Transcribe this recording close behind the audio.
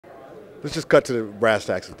Let's just cut to the brass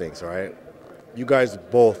tacks of things, all right? You guys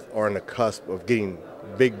both are on the cusp of getting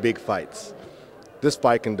big fights. This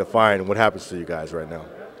fight can define what happens to you guys right now.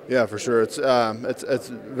 Yeah, for sure. It's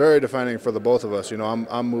very defining for the both of us. You know,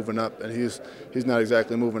 I'm moving up, and he's not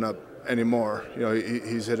exactly moving up anymore. You know,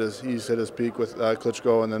 he's hit his peak with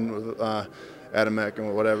Klitschko, and then with Adamek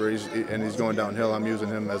and whatever. He's going downhill. I'm using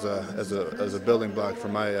him as a building block for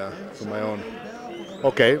my own.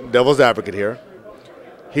 Okay, devil's advocate here.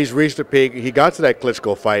 He's reached a peak. He got to that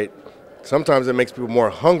Klitschko fight. Sometimes it makes people more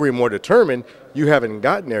hungry, more determined. You haven't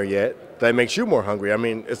gotten there yet. That makes you more hungry. I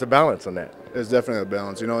mean, it's a balance on that. It's definitely a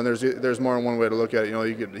balance, you know. And there's more than one way to look at it. You know,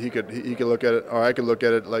 he could look at it, or I could look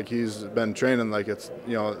at it like he's been training like it's,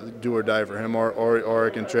 you know, do or die for him, or I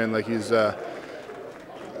can train like he's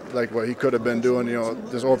like what he could have been doing, you know,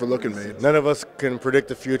 just overlooking me. None of us can predict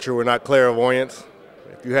the future. We're not clairvoyants.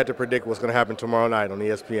 If you had to predict what's going to happen tomorrow night on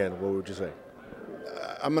ESPN, what would you say?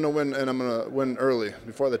 I'm going to win, and I'm going to win early,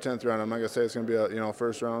 before the 10th round. I'm not going to say it's going to be a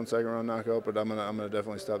first round, second round knockout, but I'm going to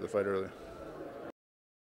definitely stop the fight early.